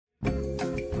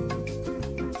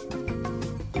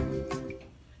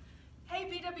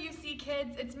WC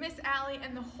Kids, it's Miss Allie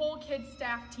and the whole kids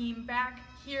staff team back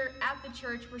here at the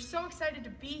church. We're so excited to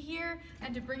be here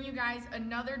and to bring you guys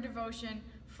another devotion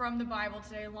from the Bible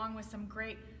today, along with some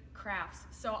great crafts.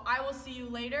 So I will see you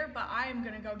later, but I am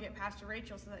going to go get Pastor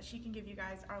Rachel so that she can give you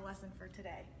guys our lesson for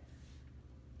today.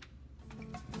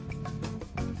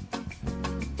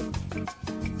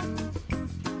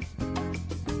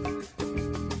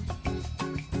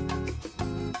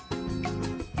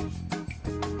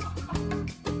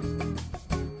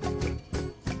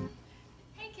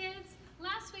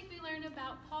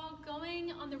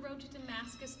 On the road to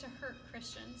Damascus to hurt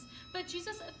Christians, but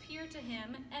Jesus appeared to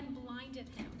him and blinded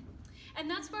him. And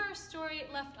that's where our story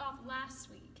left off last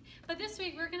week. But this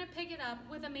week we're going to pick it up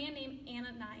with a man named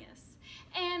Ananias.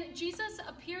 And Jesus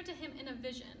appeared to him in a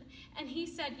vision, and he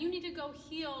said, "You need to go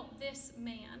heal this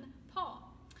man,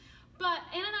 Paul." But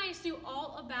Ananias knew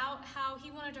all about how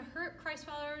he wanted to hurt Christ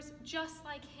followers just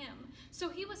like him. So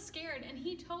he was scared, and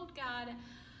he told God,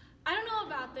 "I don't know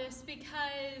about this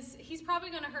because he's probably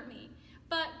going to hurt me."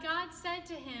 But God said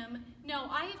to him, "No,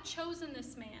 I have chosen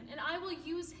this man, and I will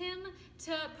use him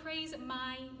to praise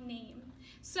my name."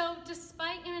 So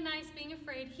despite Ananias being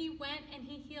afraid, he went and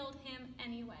he healed him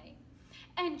anyway.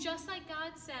 And just like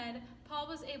God said, Paul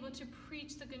was able to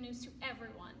preach the good news to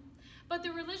everyone. But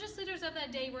the religious leaders of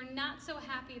that day were not so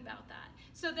happy about that,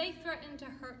 so they threatened to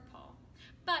hurt Paul.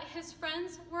 But his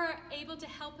friends were able to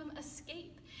help him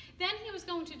escape. Then he was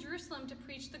going to Jerusalem to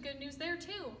preach the good news there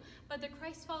too. But the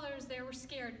Christ followers there were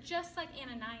scared, just like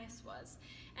Ananias was.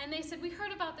 And they said, "We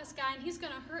heard about this guy and he's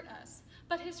going to hurt us."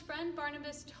 But his friend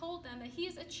Barnabas told them that he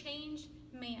is a changed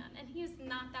man and he is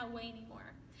not that way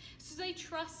anymore. So they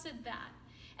trusted that.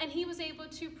 And he was able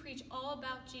to preach all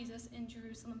about Jesus in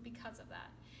Jerusalem because of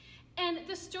that. And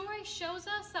the story shows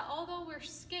us that although we're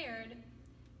scared,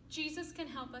 Jesus can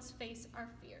help us face our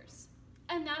fears.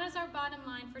 And that is our bottom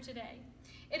line for today.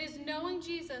 It is knowing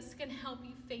Jesus can help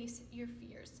you face your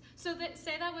fears. So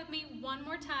say that with me one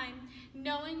more time.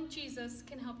 Knowing Jesus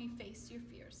can help you face your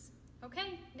fears.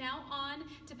 Okay, now on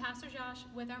to Pastor Josh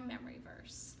with our memory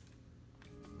verse.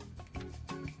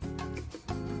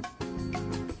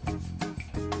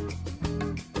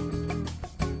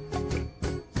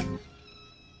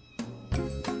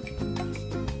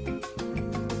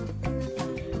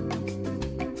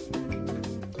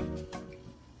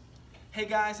 Hey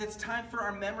guys, it's time for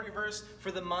our memory verse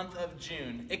for the month of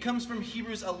June. It comes from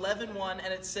Hebrews 11:1,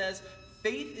 and it says,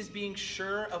 "Faith is being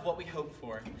sure of what we hope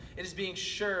for. It is being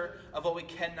sure of what we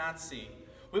cannot see."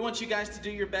 We want you guys to do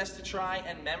your best to try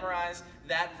and memorize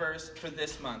that verse for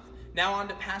this month. Now on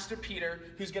to Pastor Peter,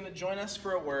 who's going to join us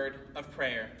for a word of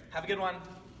prayer. Have a good one.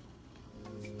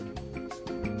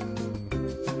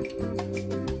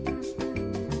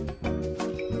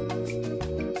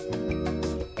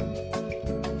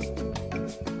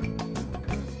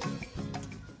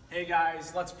 Hey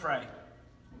guys, let's pray.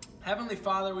 Heavenly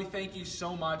Father, we thank you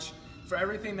so much for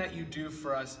everything that you do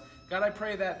for us. God, I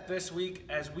pray that this week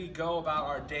as we go about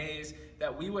our days,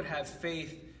 that we would have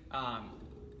faith,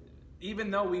 even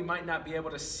though we might not be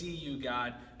able to see you,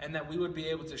 God, and that we would be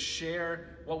able to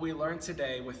share what we learned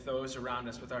today with those around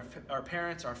us, with our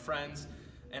parents, our friends,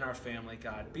 and our family,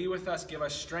 God. Be with us, give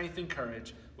us strength and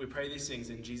courage. We pray these things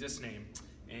in Jesus' name.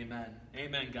 Amen.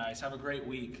 Amen, guys. Have a great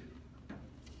week.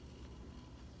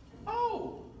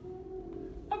 Oh,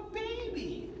 a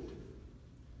baby.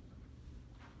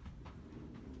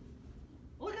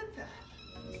 Look at that.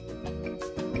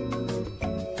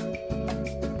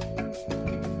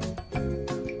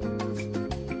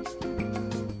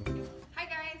 Hi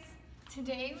guys.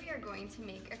 Today we are going to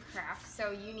make a craft. So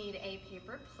you need a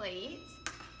paper plate,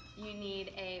 you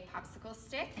need a popsicle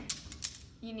stick,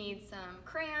 you need some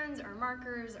crayons or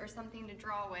markers or something to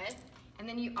draw with, and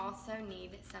then you also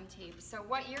need some tape. So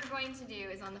what you're going to do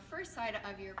is on the first side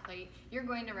of your plate, you're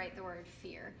going to write the word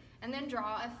fear, and then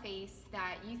draw a face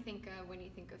that you think of when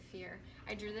you think of fear.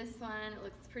 I drew this one, it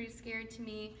looks pretty scared to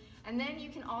me. And then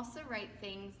you can also write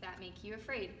things that make you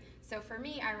afraid. So for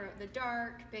me, I wrote the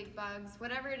dark, big bugs,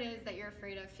 whatever it is that you're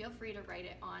afraid of, feel free to write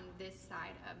it on this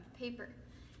side of the paper.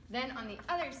 Then on the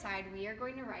other side, we are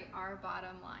going to write our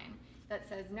bottom line that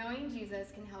says, knowing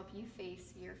Jesus can help you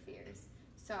face your fears.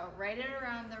 So write it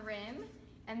around the rim,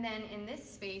 and then in this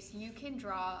space, you can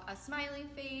draw a smiley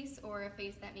face or a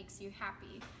face that makes you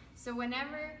happy. So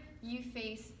whenever you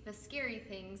face the scary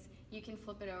things, you can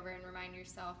flip it over and remind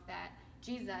yourself that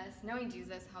knowing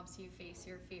Jesus helps you face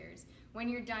your fears. When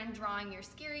you're done drawing your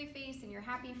scary face and your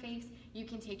happy face, you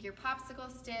can take your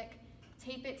popsicle stick,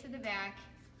 tape it to the back,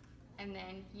 and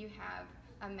then you have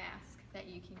a mask that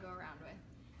you can go around with.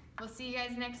 We'll see you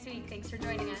guys next week. Thanks for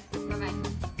joining us.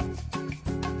 Bye-bye.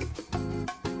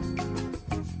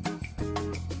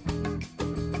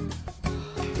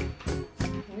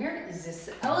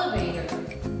 this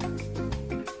elevator.